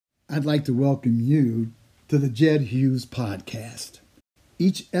I'd like to welcome you to the Jed Hughes Podcast.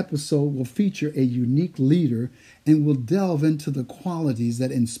 Each episode will feature a unique leader and will delve into the qualities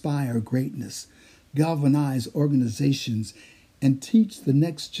that inspire greatness, galvanize organizations, and teach the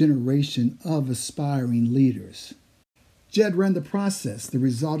next generation of aspiring leaders. Jed ran the process that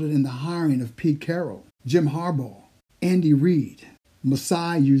resulted in the hiring of Pete Carroll, Jim Harbaugh, Andy Reid,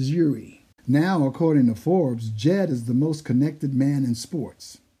 Masai Ujiri. Now, according to Forbes, Jed is the most connected man in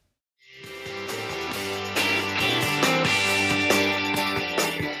sports.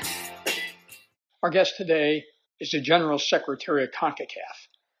 Our guest today is the General Secretary of CONCACAF.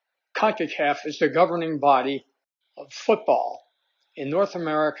 CONCACAF is the governing body of football in North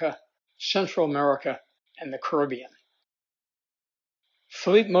America, Central America, and the Caribbean.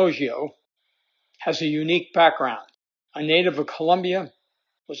 Philippe Moggio has a unique background. A native of Colombia,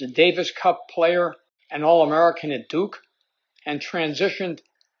 was a Davis Cup player and All-American at Duke, and transitioned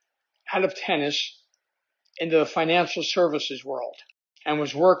out of tennis into the financial services world and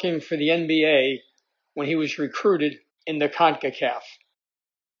was working for the NBA when he was recruited into CONCACAF.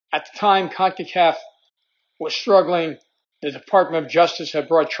 At the time, CONCACAF was struggling. The Department of Justice had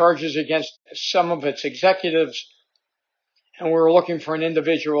brought charges against some of its executives, and we were looking for an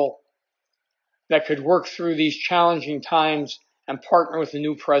individual that could work through these challenging times and partner with the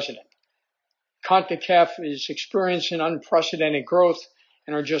new president. CONCACAF is experiencing unprecedented growth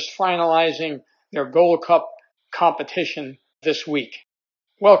and are just finalizing their Gold Cup competition this week.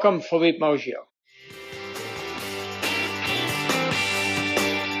 Welcome, Philippe Moggio.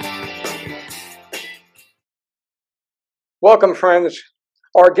 Welcome, friends.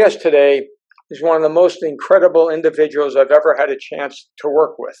 Our guest today is one of the most incredible individuals I've ever had a chance to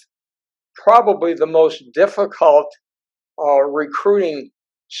work with. Probably the most difficult recruiting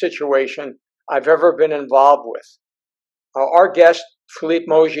situation I've ever been involved with. Our guest, Philippe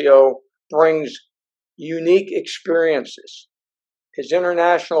Moggio, brings unique experiences. His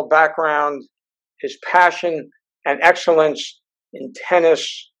international background, his passion and excellence in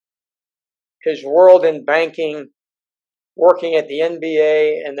tennis, his world in banking, working at the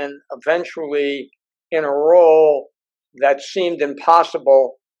NBA, and then eventually in a role that seemed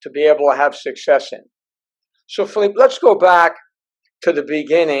impossible to be able to have success in. So, Philippe, let's go back to the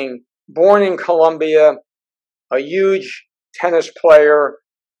beginning. Born in Colombia, a huge tennis player,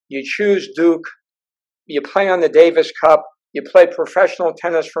 you choose Duke, you play on the Davis Cup, you play professional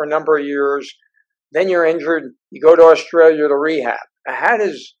tennis for a number of years, then you're injured, you go to Australia to rehab. How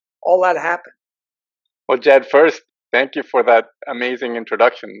does all that happen? Well, Jed, first, thank you for that amazing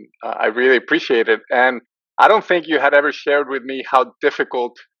introduction. I really appreciate it. And I don't think you had ever shared with me how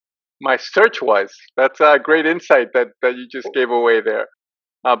difficult my search was. That's a great insight that you just gave away there.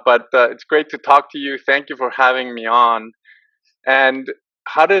 But it's great to talk to you. Thank you for having me on. And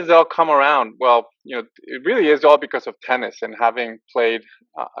how does it all come around? Well, it really is all because of tennis and having played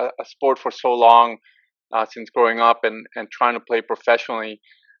a sport for so long since growing up and trying to play professionally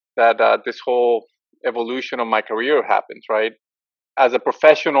that this whole evolution of my career happens, right? As a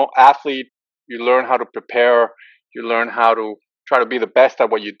professional athlete, you learn how to prepare, you learn how to try to be the best at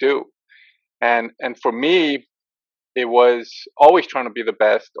what you do. And for me, it was always trying to be the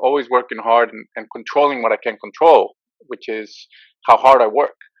best, always working hard and controlling what I can control, which is how hard I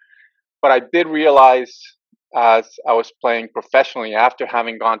work. But I did realize as I was playing professionally after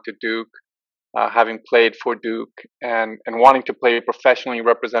having gone to Duke, having played for Duke and wanting to play professionally,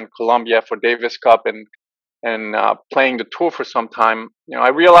 represent Colombia for Davis Cup and playing the tour for some time, I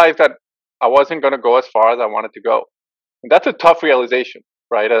realized that I wasn't going to go as far as I wanted to go. And that's a tough realization,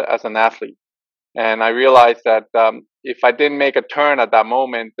 right, as an athlete. And I realized that if I didn't make a turn at that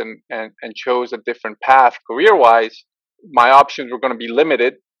moment and chose a different path career-wise, my options were going to be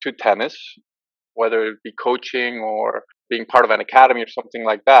limited to tennis, whether it be coaching or being part of an academy or something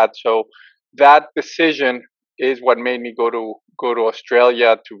like that. So that decision is what made me go to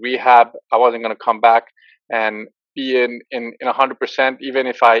Australia to rehab. I wasn't going to come back and be in 100%. Even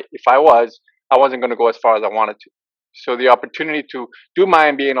if I was, I wasn't going to go as far as I wanted to. So the opportunity to do my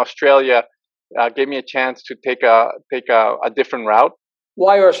MBA in Australia gave me a chance to take a different route.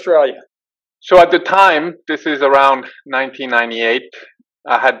 Why Australia? So at the time, this is around 1998,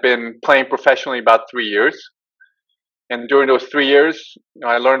 I had been playing professionally about 3 years. And during those 3 years,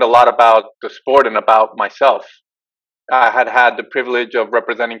 I learned a lot about the sport and about myself. I had the privilege of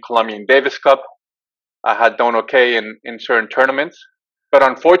representing Colombia in Davis Cup. I had done okay in certain tournaments. But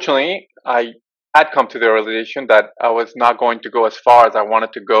unfortunately, I had come to the realization that I was not going to go as far as I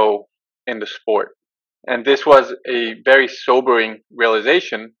wanted to go in the sport. And this was a very sobering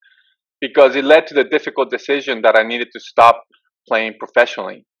realization because it led to the difficult decision that I needed to stop playing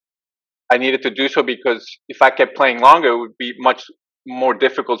professionally. I needed to do so because if I kept playing longer, it would be much more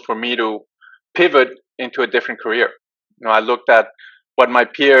difficult for me to pivot into a different career. I looked at what my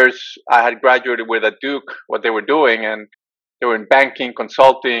peers I had graduated with at Duke, what they were doing, and they were in banking,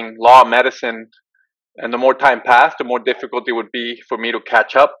 consulting, law, medicine. And the more time passed, the more difficult it would be for me to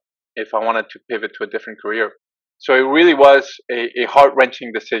catch up if I wanted to pivot to a different career. So it really was a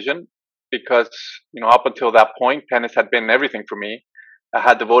heart-wrenching decision because, up until that point, tennis had been everything for me. I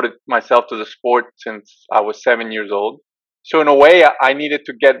had devoted myself to the sport since I was 7 years old. So in a way, I needed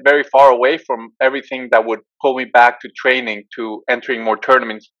to get very far away from everything that would pull me back to training, to entering more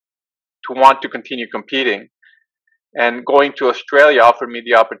tournaments, to want to continue competing. And going to Australia offered me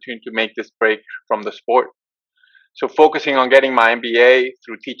the opportunity to make this break from the sport. So focusing on getting my MBA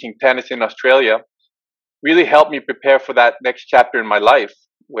through teaching tennis in Australia really helped me prepare for that next chapter in my life,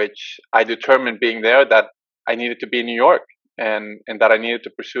 which I determined being there that I needed to be in New York and that I needed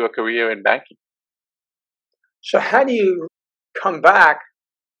to pursue a career in banking. So how do you come back,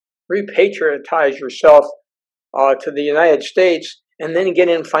 repatriatize yourself to the United States, and then get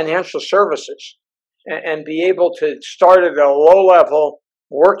in financial services and be able to start at a low level,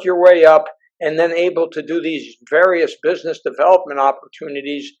 work your way up, and then able to do these various business development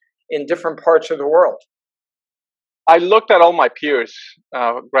opportunities in different parts of the world? I looked at all my peers,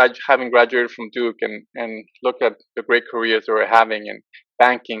 having graduated from Duke, and looked at the great careers they were having in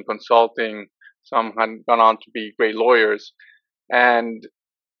banking, consulting. Some had gone on to be great lawyers. And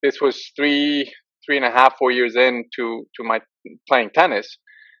this was 3.5, 4 years into my playing tennis.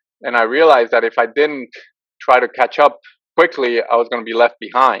 And I realized that if I didn't try to catch up quickly, I was going to be left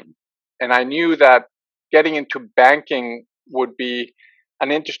behind. And I knew that getting into banking would be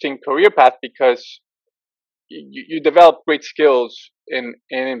an interesting career path because you develop great skills in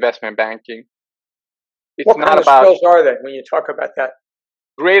investment banking. It's what kind of skills are they when you talk about that?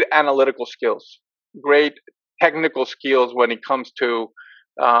 Great analytical skills, great technical skills when it comes to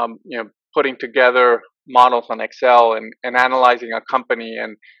putting together models on Excel and analyzing a company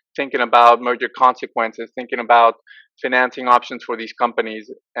and thinking about merger consequences, thinking about financing options for these companies,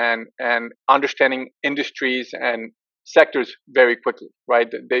 and understanding industries and sectors very quickly, right?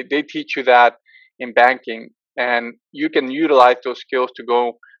 They teach you that in banking, and you can utilize those skills to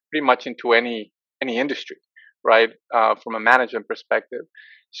go pretty much into any industry, right? From a management perspective.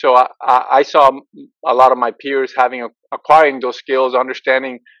 So I saw a lot of my peers acquiring those skills,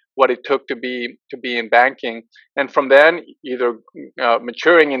 understanding what it took to be in banking, and from then either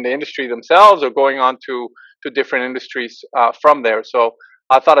maturing in the industry themselves or going on to different industries from there. So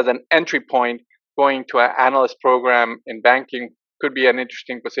I thought as an entry point, going to an analyst program in banking could be an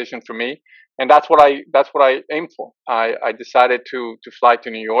interesting position for me, and that's what I aimed for. I decided to fly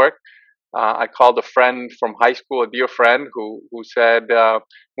to New York. I called a friend from high school, a dear friend, who said,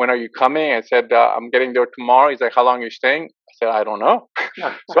 "When are you coming?" I said, "I'm getting there tomorrow." He's like, "How long are you staying?" I said, "I don't know."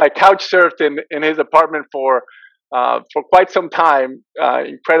 So I couch surfed in his apartment for quite some time.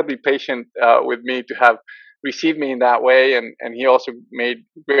 Incredibly patient with me to have received me in that way, and he also made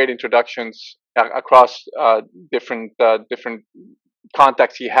great introductions across different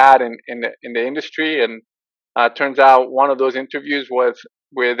contacts he had in the industry. And turns out one of those interviews was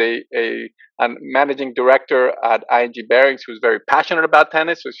with a managing director at ING Barings who's very passionate about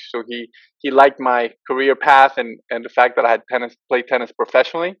tennis. So he liked my career path and the fact that I had played tennis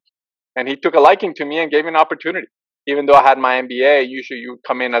professionally. And he took a liking to me and gave me an opportunity. Even though I had my MBA, usually you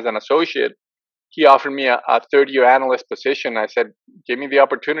come in as an associate. He offered me a third-year analyst position. I said, "Give me the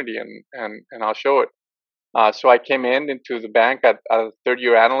opportunity and I'll show it." So I came into the bank as a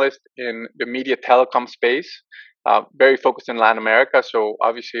third-year analyst in the media telecom space. Very focused in Latin America. So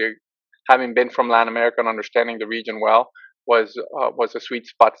obviously, having been from Latin America and understanding the region well was a sweet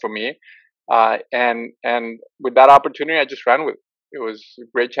spot for me. And with that opportunity, I just ran with it. It was a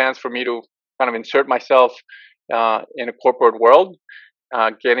great chance for me to kind of insert myself in a corporate world,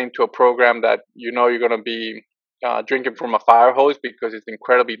 get into a program that you're going to be drinking from a fire hose because it's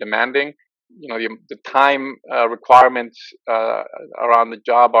incredibly demanding. The time requirements around the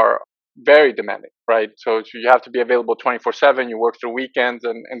job are very demanding, right? So you have to be available 24/7. You work through weekends,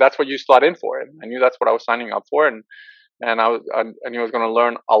 and that's what you slot in for. And I knew that's what I was signing up for, and I knew I was going to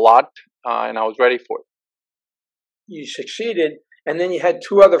learn a lot, and I was ready for it. You succeeded, and then you had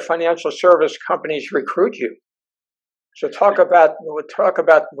two other financial service companies recruit you. So talk about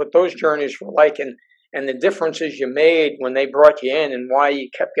what those journeys were like, and the differences you made when they brought you in, and why you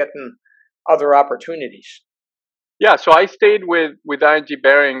kept getting other opportunities. Yeah, so I stayed with ING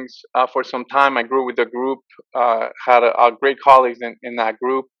Barings for some time. I grew with the group, had great colleagues in that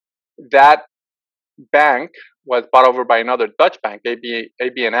group. That bank was bought over by another Dutch bank,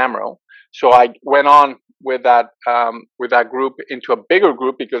 ABN AMRO. So I went on with that group into a bigger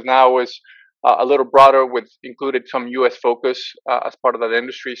group because now it was a little broader, with included some U.S. focus as part of that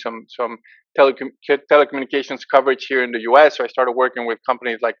industry, some telecommunications coverage here in the U.S. So I started working with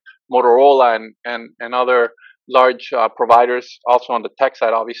companies like Motorola and other large providers, also on the tech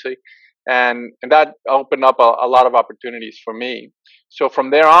side, obviously, and that opened up a lot of opportunities for me. So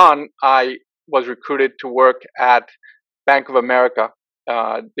from there on, I was recruited to work at Bank of America,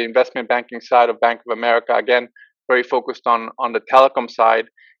 the investment banking side of Bank of America. Again, very focused on the telecom side,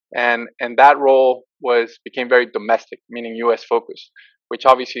 and that role became very domestic, meaning U.S. focused, which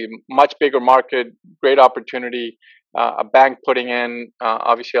obviously much bigger market, great opportunity. A bank putting in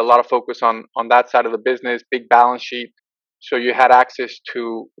obviously a lot of focus on that side of the business, big balance sheet. So you had access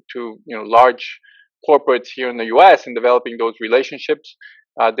to large corporates here in the U.S. and developing those relationships.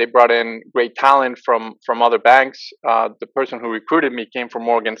 They brought in great talent from other banks. The person who recruited me came from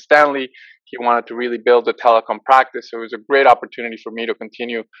Morgan Stanley. He wanted to really build a telecom practice. So it was a great opportunity for me to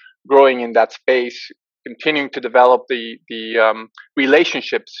continue growing in that space, continuing to develop the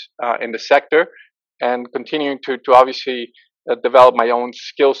relationships in the sector, and continuing to obviously develop my own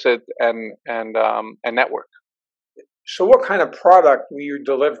skill set and network. So what kind of product were you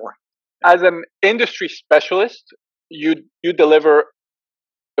delivering? As an industry specialist, you deliver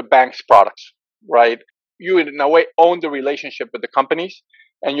the bank's products, right? You in a way own the relationship with the companies,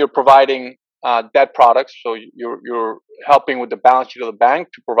 and you're providing debt products. So you're helping with the balance sheet of the bank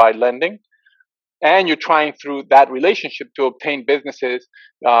to provide lending, and you're trying through that relationship to obtain business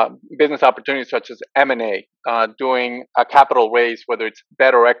opportunities such as M&A, doing a capital raise, whether it's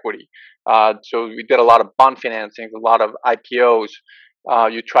debt or equity. So we did a lot of bond financings, a lot of IPOs.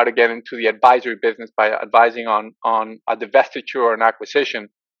 You try to get into the advisory business by advising on a divestiture or an acquisition.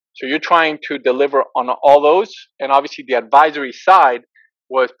 So you're trying to deliver on all those, and obviously the advisory side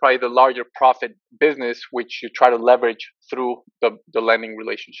was probably the larger profit business, which you try to leverage through the lending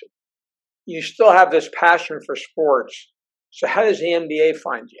relationship. You still have this passion for sports. So how does the NBA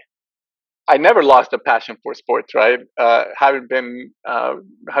find you? I never lost a passion for sports, right? Having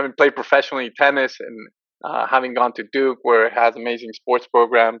played professionally tennis and having gone to Duke, where it has amazing sports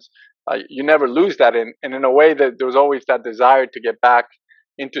programs, you never lose that. And in a way, that there was always that desire to get back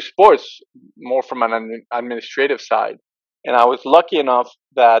into sports, more from an administrative side. And I was lucky enough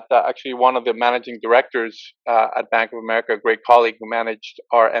that actually one of the managing directors at Bank of America, a great colleague who managed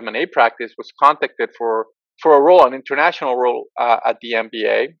our M&A practice, was contacted for a role, an international role at the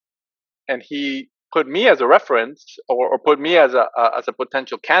NBA, and he put me as a reference, or put me as a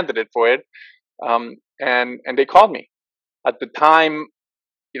potential candidate for it. And they called me. At the time,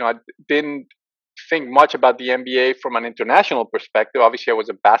 I didn't think much about the NBA from an international perspective. Obviously, I was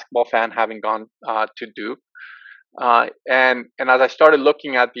a basketball fan, having gone to Duke. And as I started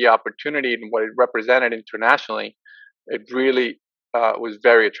looking at the opportunity and what it represented internationally, it really was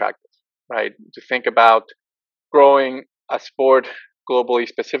very attractive, right? To think about growing a sport globally,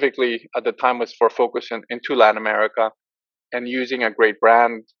 specifically at the time was for focus into Latin America, and using a great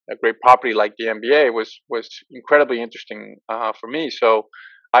brand, a great property like the NBA was incredibly interesting for me. So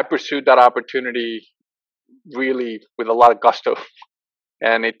I pursued that opportunity really with a lot of gusto.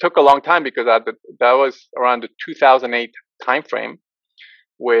 And it took a long time because that was around the 2008 timeframe,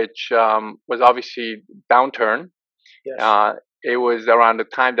 which was obviously downturn. Yes. It was around the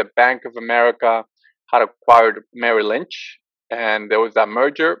time that Bank of America had acquired Merrill Lynch, and there was that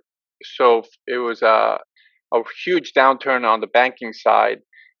merger. So it was a huge downturn on the banking side,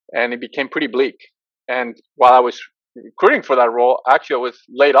 and it became pretty bleak. And while I was recruiting for that role, actually I was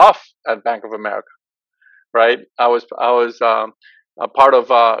laid off at Bank of America. Right, I was a part of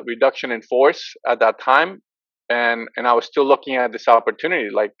reduction in force at that time, and I was still looking at this opportunity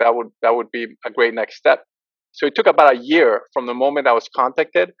like that would be a great next step. So it took about a year from the moment I was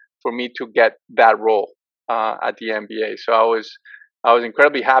contacted for me to get that role at the NBA. So I was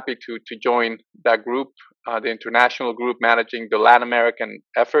incredibly happy to join that group, the international group managing the Latin American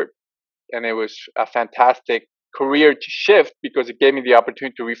effort, and it was a fantastic career to shift because it gave me the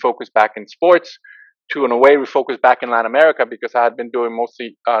opportunity to refocus back in sports, to in a way refocus back in Latin America, because I had been doing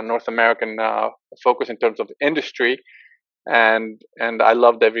mostly North American focus in terms of industry, and I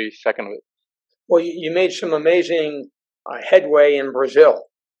loved every second of it. Well, you made some amazing headway in Brazil,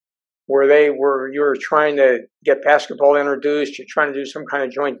 where you were trying to get basketball introduced. You're trying to do some kind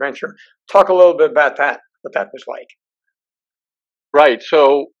of joint venture. Talk a little bit about that, what that was like. Right.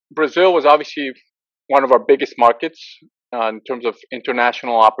 So Brazil was obviously one of our biggest markets in terms of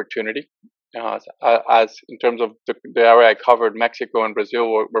international opportunity. As in terms of the area I covered, Mexico and Brazil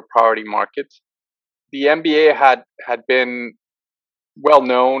were priority markets. The NBA had been well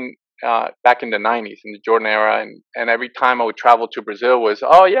known back in the 90s, in the Jordan era. And every time I would travel to Brazil was,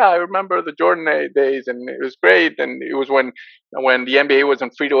 oh yeah, I remember the Jordan days, and it was great. And it was when the NBA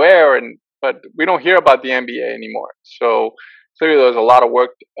wasn't free to air, but we don't hear about the NBA anymore. So clearly there was a lot of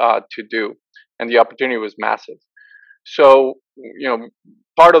work to do, and the opportunity was massive. So,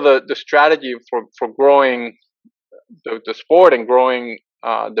 part of the strategy for growing the sport and growing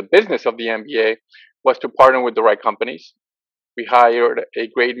the business of the NBA was to partner with the right companies. We hired a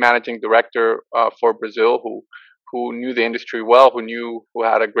great managing director for Brazil who knew the industry well, who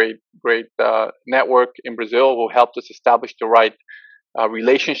had a great network in Brazil, who helped us establish the right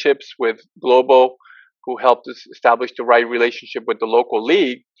relationships with Globo, who helped us establish the right relationship with the local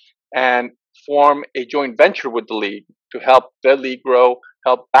league, and form a joint venture with the league to help the league grow,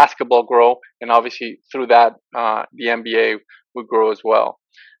 help basketball grow, and obviously through that, the NBA would grow as well.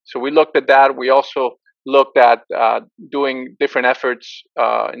 So we looked at that. We also looked at doing different efforts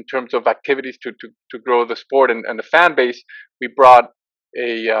in terms of activities to grow the sport and the fan base. We brought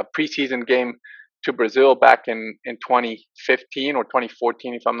a preseason game to Brazil back in 2015 or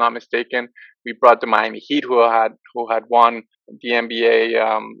 2014, if I'm not mistaken. We brought the Miami Heat, who had won the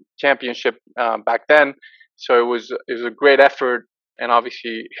NBA championship back then. So it was a great effort, and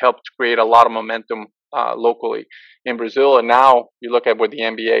obviously helped create a lot of momentum locally in Brazil. And now you look at where the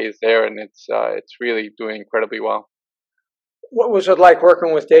NBA is there, and it's really doing incredibly well. What was it like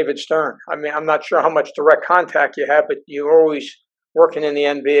working with David Stern? I mean, I'm not sure how much direct contact you have, but you're always working in the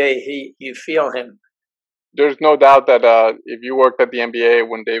NBA. You feel him. There's no doubt that if you worked at the NBA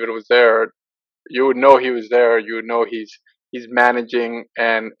when David was there, you would know he was there. You would know he's managing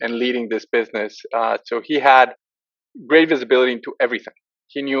and leading this business. So he had great visibility into everything.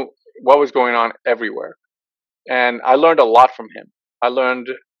 He knew what was going on everywhere. And I learned a lot from him. I learned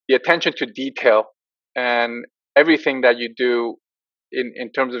the attention to detail, and everything that you do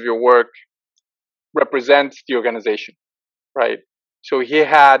in terms of your work represents the organization, right? So he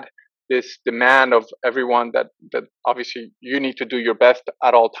had this demand of everyone that obviously you need to do your best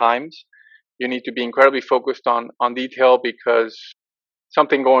at all times. You need to be incredibly focused on detail, because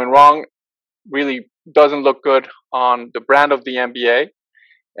something going wrong really doesn't look good on the brand of the NBA,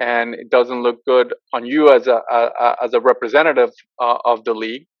 and it doesn't look good on you as a representative of the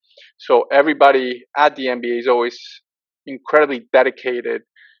league. So everybody at the NBA is always incredibly dedicated,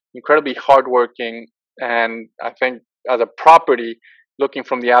 incredibly hardworking, and I think as a property, looking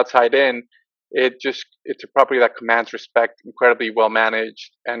from the outside in, it's a property that commands respect, incredibly well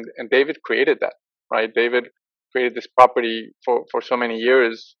managed, and David created that, right? David created this property for so many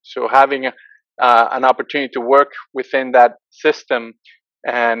years. So having an opportunity to work within that system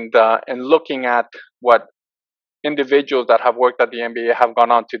and looking at what individuals that have worked at the NBA have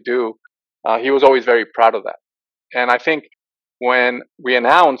gone on to do, he was always very proud of that. And I think when we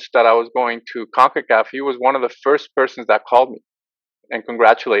announced that I was going to CONCACAF, he was one of the first persons that called me and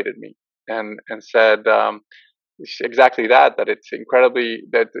congratulated me and said exactly that it's incredibly,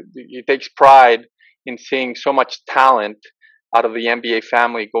 that he takes pride in seeing so much talent out of the NBA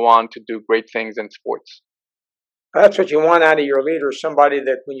family go on to do great things in sports. That's what you want out of your leader, somebody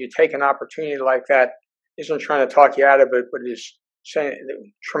that when you take an opportunity like that, isn't trying to talk you out of it, but is saying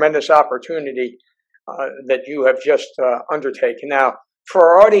tremendous opportunity that you have just undertaken. Now, for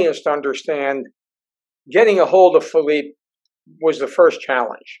our audience to understand, getting a hold of Philippe was the first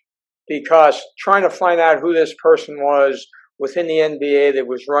challenge, because trying to find out who this person was within the NBA that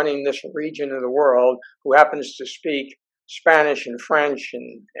was running this region of the world, who happens to speak Spanish and French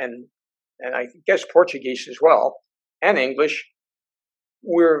and I guess Portuguese as well, and English,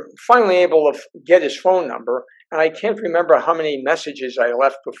 we're finally able to get his phone number, and I can't remember how many messages I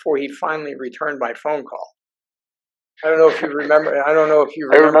left before he finally returned my phone call. I don't know if you remember. I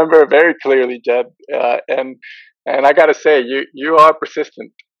remember very clearly, Jed, and I got to say, you are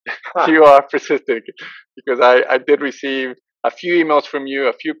persistent. You are persistent, because I did receive a few emails from you,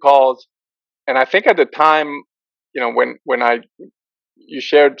 a few calls, and I think at the time, when you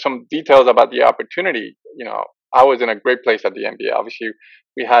shared some details about the opportunity, I was in a great place at the NBA. Obviously,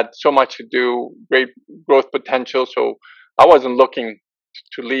 we had so much to do, great growth potential, so I wasn't looking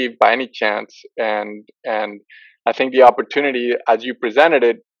to leave by any chance. And I think the opportunity, as you presented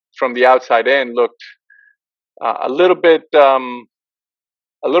it from the outside in, looked a little bit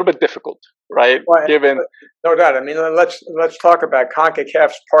difficult, right? Well, given no doubt. I mean, let's talk about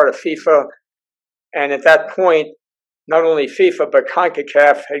CONCACAF's part of FIFA, and at that point, not only FIFA but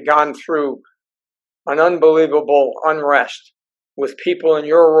CONCACAF had gone through an unbelievable unrest with people in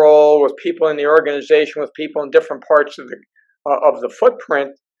your role, with people in the organization, with people in different parts of the footprint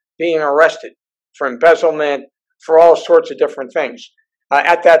being arrested for embezzlement, for all sorts of different things.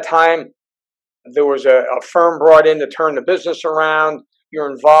 At that time, there was a firm brought in to turn the business around.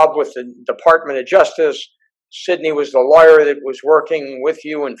 You're involved with the Department of Justice. Sidney was the lawyer that was working with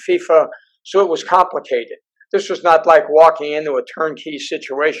you in FIFA. So it was complicated. This was not like walking into a turnkey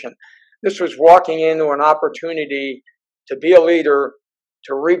situation. This was walking into an opportunity to be a leader,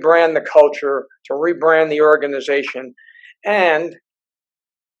 to rebrand the culture, to rebrand the organization, and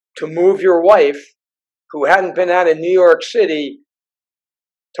to move your wife, who hadn't been out of New York City,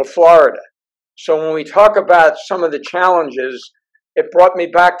 to Florida. So when we talk about some of the challenges, it brought me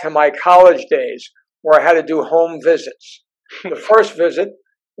back to my college days where I had to do home visits. The first visit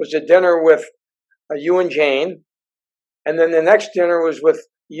was a dinner with you and Jane, and then the next dinner was with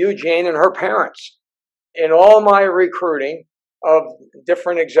you, Jane, and her parents. In all my recruiting of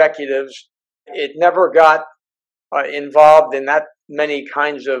different executives, it never got involved in that many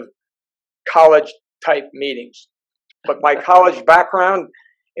kinds of college-type meetings. But my college background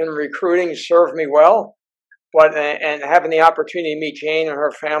in recruiting served me well, and having the opportunity to meet Jane and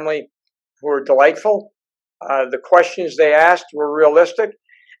her family were delightful. The questions they asked were realistic.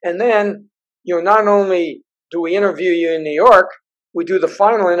 And then, not only do we interview you in New York, we do the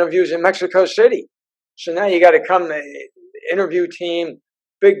final interviews in Mexico City. So now you got to come, the interview team,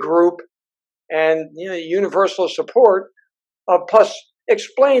 big group, and universal support, plus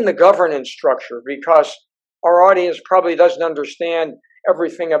explain the governance structure, because our audience probably doesn't understand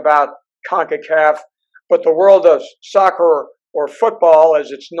everything about CONCACAF, but the world of soccer or football,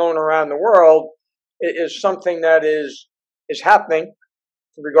 as it's known around the world, is something that is happening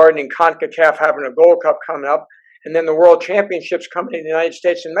regarding CONCACAF having a Gold Cup coming up, and then the World Championships coming in the United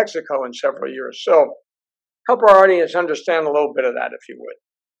States and Mexico in several years. So help our audience understand a little bit of that, if you would.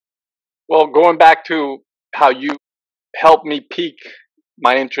 Well, going back to how you helped me pique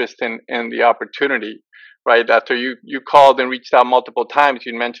my interest in the opportunity, right? After you called and reached out multiple times,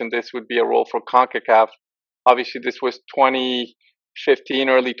 you mentioned this would be a role for CONCACAF. Obviously, this was 2015,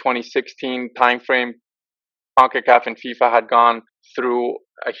 early 2016 timeframe. CONCACAF and FIFA had gone through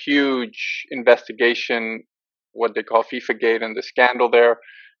a huge investigation, what they call FIFA-gate, and the scandal there.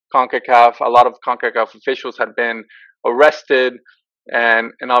 A lot of CONCACAF officials had been arrested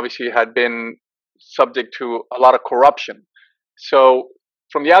and obviously had been subject to a lot of corruption. So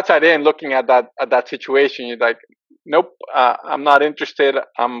from the outside in, looking at that situation, you're like, nope, I'm not interested.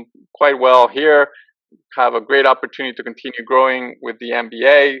 I'm quite well here. Have a great opportunity to continue growing with the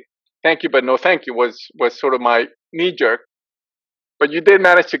NBA. Thank you, but no thank you was sort of my knee jerk. But you did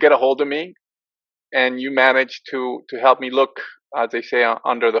manage to get a hold of me, and you managed to help me look, as they say,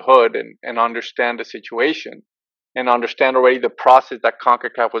 under the hood and understand the situation and understand already the process that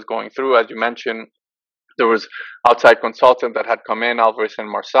CONCACAF was going through. As you mentioned, there was outside consultant that had come in, Alvarez and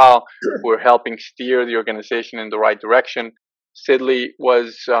Marsal, who were helping steer the organization in the right direction. Sidley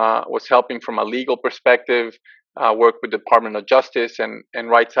was helping from a legal perspective, work with the Department of Justice and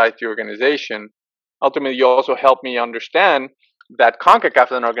right-size the organization. Ultimately, you also helped me understand that CONCACAF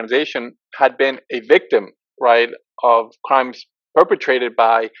as an organization had been a victim, right, of crimes perpetrated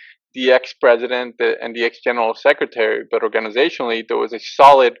by the ex-president and the ex-general secretary. But organizationally, there was a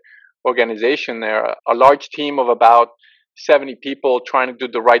solid organization there, a large team of about 70 people trying to do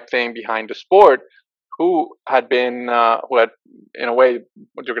the right thing behind the sport, who had in a way,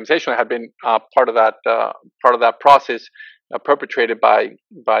 the organization had been part of that process perpetrated by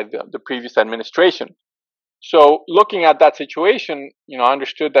the previous administration. So looking at that situation, I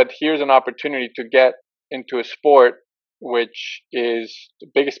understood that here's an opportunity to get into a sport which is the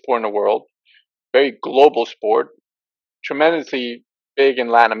biggest sport in the world, very global sport, tremendously big in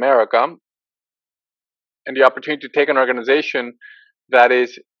Latin America, and the opportunity to take an organization that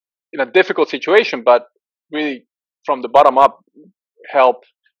is in a difficult situation, but really from the bottom up, help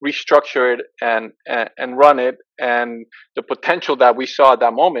restructure it and run it. And the potential that we saw at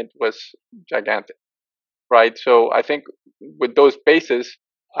that moment was gigantic, right? So I think with those bases,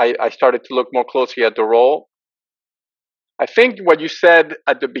 I started to look more closely at the role. I think what you said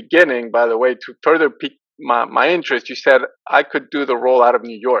at the beginning, by the way, to further pique my interest, you said I could do the role out of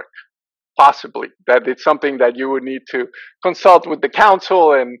New York, possibly. That it's something that you would need to consult with the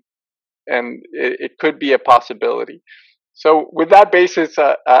council, and it could be a possibility. So with that basis,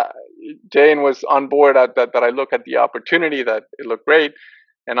 Jane was on board that I look at the opportunity, that it looked great.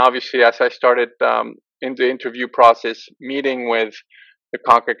 And obviously, as I started in the interview process, meeting with the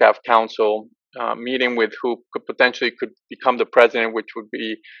CONCACAF Council, meeting with who could potentially become the president, which would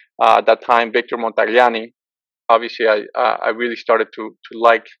be at that time Victor Montagliani. Obviously, I really started to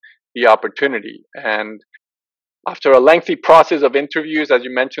like the opportunity. And after a lengthy process of interviews, as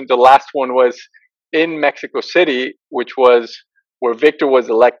you mentioned, the last one was in Mexico City, which was where Victor was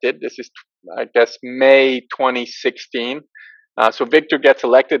elected. This is, I guess, May 2016. So Victor gets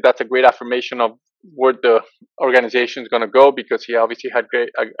elected. That's a great affirmation of where the organization is going to go, because he obviously had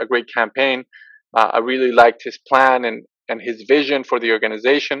a great campaign. I really liked his plan and his vision for the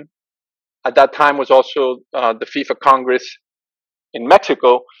organization. At that time was also the FIFA Congress in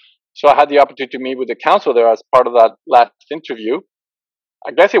Mexico. So I had the opportunity to meet with the council there as part of that last interview.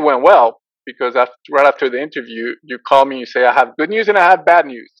 I guess it went well, because right after the interview, you call me and you say, I have good news and I have bad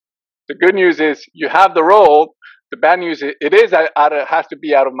news. The good news is you have the role. The bad news is it has to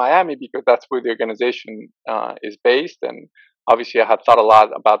be out of Miami, because that's where the organization is based. And obviously I had thought a lot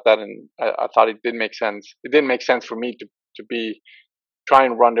about that, and I thought it didn't make sense. It didn't make sense for me to be try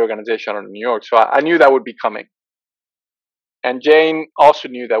and run the organization out of New York. So I knew that would be coming. And Jane also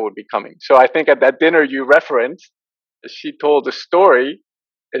knew that would be coming. So I think at that dinner you referenced, she told the story,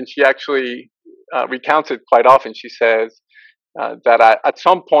 and she actually recounts it quite often. She says that at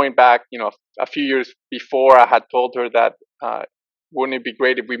some point back, a few years before, I had told her that wouldn't it be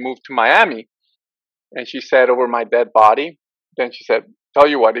great if we moved to Miami? And she said, over my dead body. Then she said, tell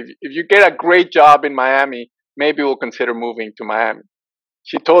you what, if you get a great job in Miami, maybe we'll consider moving to Miami.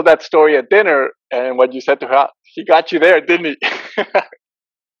 She told that story at dinner, and what you said to her, he got you there, didn't he?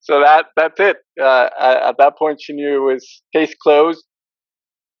 So that's it. At that point, she knew it was case closed.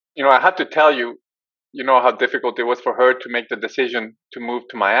 I have to tell you, how difficult it was for her to make the decision to move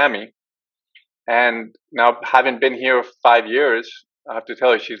to Miami. And now, having been here 5 years, I have to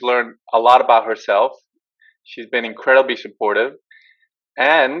tell you, she's learned a lot about herself. She's been incredibly supportive.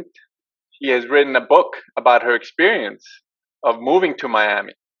 And she has written a book about her experience of moving to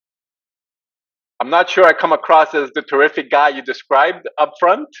Miami. I'm not sure I come across as the terrific guy you described up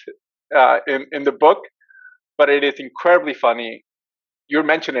front in the book, but it is incredibly funny. You're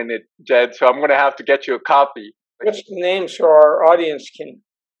mentioning it, Jed, so I'm going to have to get you a copy. What's the name so our audience can?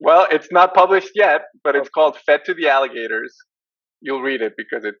 Well, it's not published yet, but it's called Fed to the Alligators. You'll read it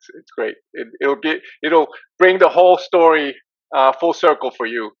because it's great. It'll bring the whole story full circle for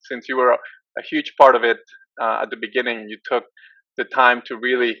you, since you were a huge part of it at the beginning. You took the time to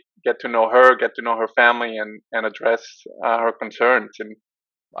really get to know her family, and address her concerns. And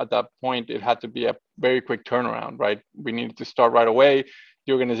at that point, it had to be a very quick turnaround, right? We needed to start right away.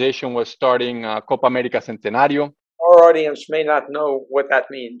 The organization was starting Copa America Centenario. Our audience may not know what that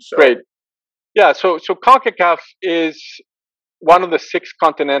means. So. Great. Yeah, so CONCACAF is one of the 6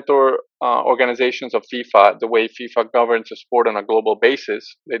 continental organizations of FIFA. The way FIFA governs the sport on a global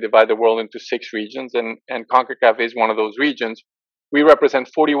basis, they divide the world into 6 regions, and CONCACAF is one of those regions. We represent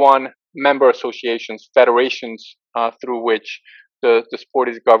 41 member associations, federations, through which the sport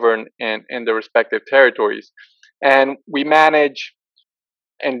is governed in the respective territories. And we manage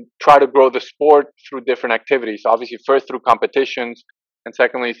and try to grow the sport through different activities. Obviously, first through competitions, and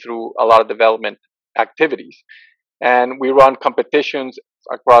secondly through a lot of development activities. And we run competitions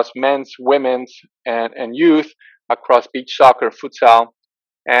across men's, women's, and youth, across beach soccer, futsal,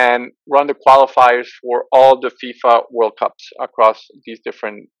 and run the qualifiers for all the FIFA World Cups across these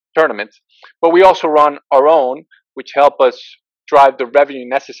different tournaments. But we also run our own, which help us drive the revenue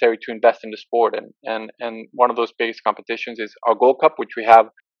necessary to invest in the sport. And one of those biggest competitions is our Gold Cup, which we have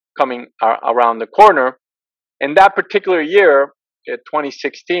coming around the corner. And that particular year,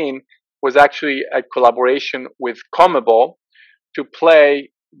 2016, was actually a collaboration with CONMEBOL to play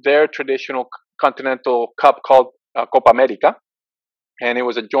their traditional continental cup called Copa America. And it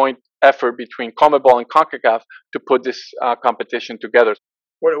was a joint effort between CONMEBOL and CONCACAF to put this competition together.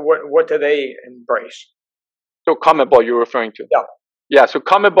 What do they embrace? So CONMEBOL you're referring to? Yeah. Yeah, so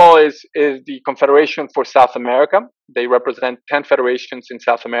CONMEBOL is the Confederation for South America. They represent 10 federations in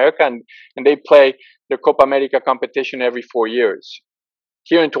South America, and they play their Copa America competition every 4 years.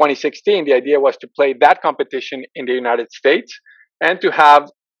 Here in 2016, the idea was to play that competition in the United States and to have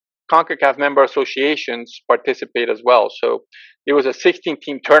CONCACAF member associations participate as well. So it was a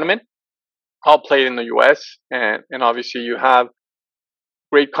 16-team tournament, all played in the US. And obviously you have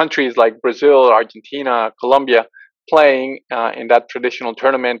great countries like Brazil, Argentina, Colombia playing in that traditional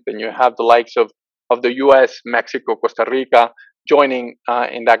tournament. And you have the likes of the US, Mexico, Costa Rica joining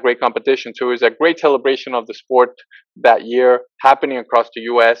in that great competition. So it was a great celebration of the sport that year happening across the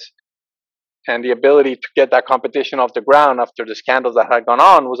US. And the ability to get that competition off the ground after the scandals that had gone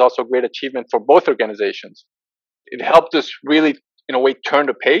on was also a great achievement for both organizations. It helped us really, in a way, turn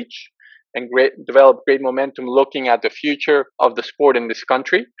the page and develop great momentum looking at the future of the sport in this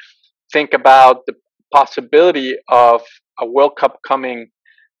country. Think about the possibility of a World Cup coming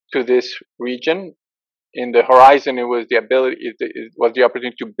to this region. In the horizon, it was the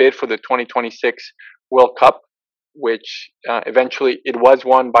opportunity to bid for the 2026 World Cup. which eventually it was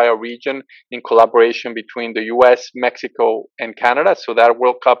won by our region in collaboration between the US, Mexico, and Canada. So that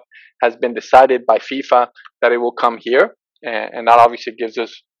World Cup has been decided by FIFA that it will come here. And that obviously gives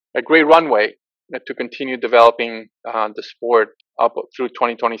us a great runway to continue developing the sport up through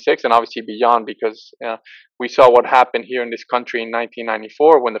 2026 and obviously beyond, because we saw what happened here in this country in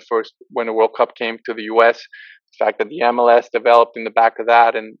 1994 when the World Cup came to the US. The fact that the MLS developed in the back of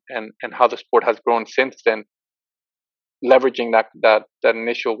that, and how the sport has grown since then, leveraging that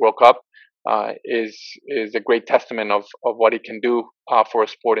initial World Cup is a great testament of what it can do for a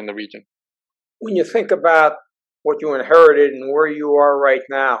sport in the region. When you think about what you inherited and where you are right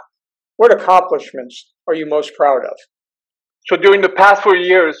now, what accomplishments are you most proud of? So during the past 4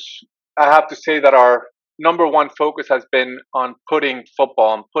 years, I have to say that our number one focus has been on putting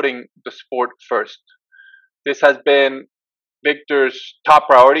football and putting the sport first. This has been Victor's top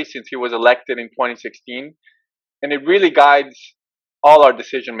priority since he was elected in 2016, and it really guides all our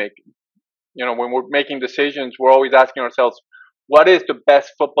decision making. You know, when we're making decisions, we're always asking ourselves, what is the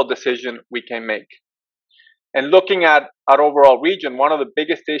best football decision we can make? And looking at our overall region, one of the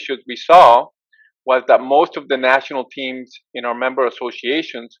biggest issues we saw was that most of the national teams in our member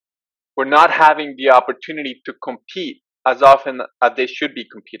associations were not having the opportunity to compete as often as they should be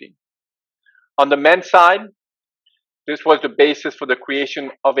competing. On the men's side, this was the basis for the creation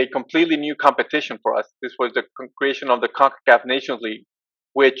of a completely new competition for us. This was the creation of the CONCACAF Nations League,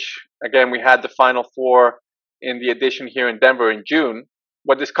 which, again, we had the Final Four in the edition here in Denver in June.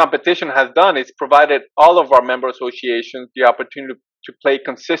 What this competition has done is provided all of our member associations the opportunity to play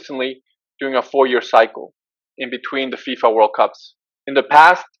consistently during a 4-year cycle in between the FIFA World Cups. In the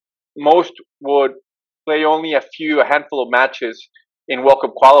past, most would play only a handful of matches in World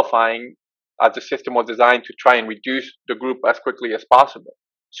Cup qualifying, as the system was designed to try and reduce the group as quickly as possible.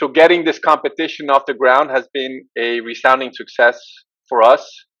 So getting this competition off the ground has been a resounding success for us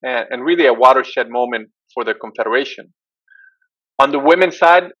and really a watershed moment for the Confederation. On the women's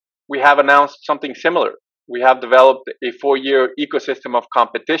side, we have announced something similar. We have developed a 4-year ecosystem of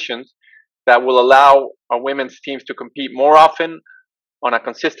competitions that will allow our women's teams to compete more often on a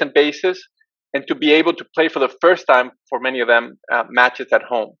consistent basis and to be able to play for the first time, for many of them, matches at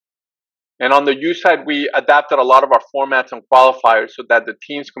home. And on the youth side, we adapted a lot of our formats and qualifiers so that the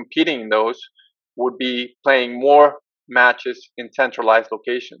teams competing in those would be playing more matches in centralized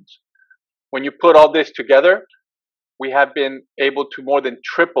locations. When you put all this together, we have been able to more than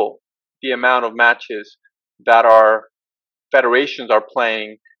triple the amount of matches that our federations are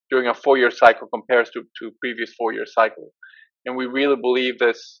playing during a 4-year cycle compared to previous 4-year cycle. And we really believe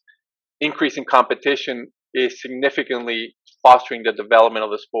this increase in competition is significantly fostering the development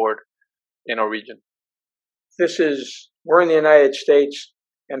of the sport in our region. We're in the United States,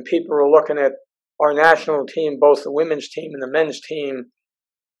 and people are looking at our national team, both the women's team and the men's team.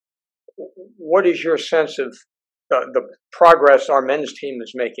 What is your sense of the progress our men's team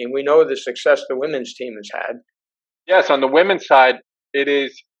is making? We know the success the women's team has had. Yes, on the women's side, it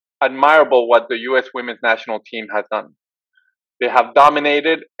is admirable what the U.S. women's national team has done. They have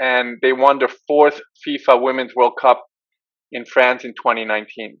dominated, and they won their 4th FIFA Women's World Cup in France in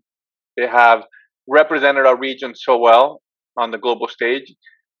 2019. They have represented our region so well on the global stage,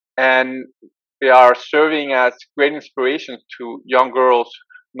 and they are serving as great inspirations to young girls,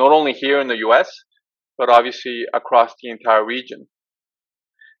 not only here in the U.S., but obviously across the entire region.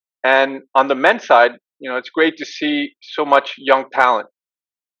 And on the men's side, it's great to see so much young talent.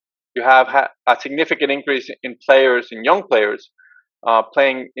 You have a significant increase in players, in young players,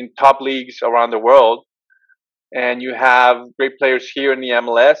 playing in top leagues around the world. And you have great players here in the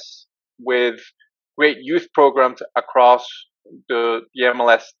MLS with great youth programs across the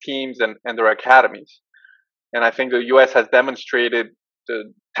MLS teams and their academies. And I think the U.S. has demonstrated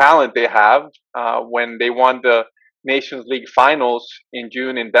the talent they have when they won the Nations League finals in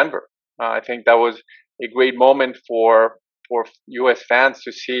June in Denver. I think that was a great moment for U.S. fans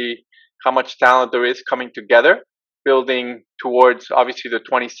to see how much talent there is coming together, building towards obviously the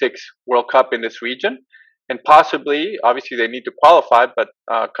 26th World Cup in this region, and possibly, obviously they need to qualify, but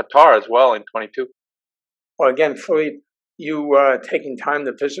Qatar as well in 22. Well, again, Philippe, you taking time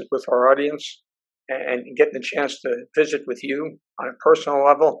to visit with our audience and getting the chance to visit with you on a personal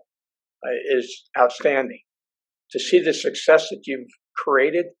level is outstanding. To see the success that you've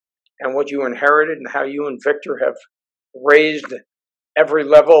created and what you inherited and how you and Victor have raised every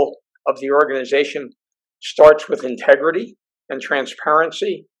level of the organization starts with integrity and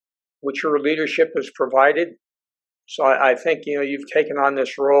transparency, which your leadership has provided. So I think you've taken on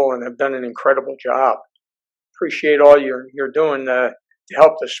this role and have done an incredible job. Appreciate all you're doing to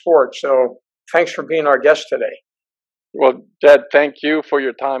help the sport. So thanks for being our guest today. Well, Jed, thank you for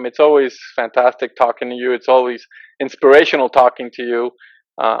your time. It's always fantastic talking to you. It's always inspirational talking to you.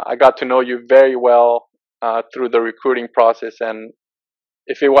 I got to know you very well through the recruiting process, and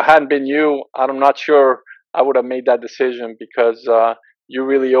if it hadn't been you, I'm not sure I would have made that decision because you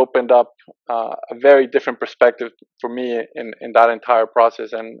really opened up a very different perspective for me in that entire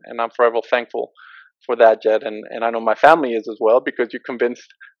process, and I'm forever thankful for that, Jed. And I know my family is as well because you convinced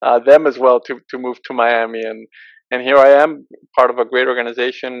them as well to move to Miami, and here I am, part of a great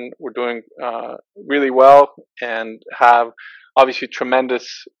organization. We're doing really well and have obviously tremendous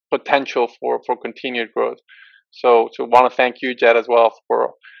potential for continued growth. So want to thank you, Jed, as well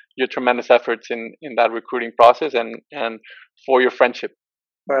for your tremendous efforts in that recruiting process and for your friendship.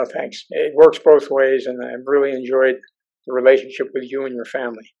 Well, thanks. It works both ways, and I've really enjoyed the relationship with you and your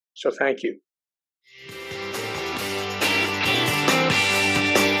family. So thank you.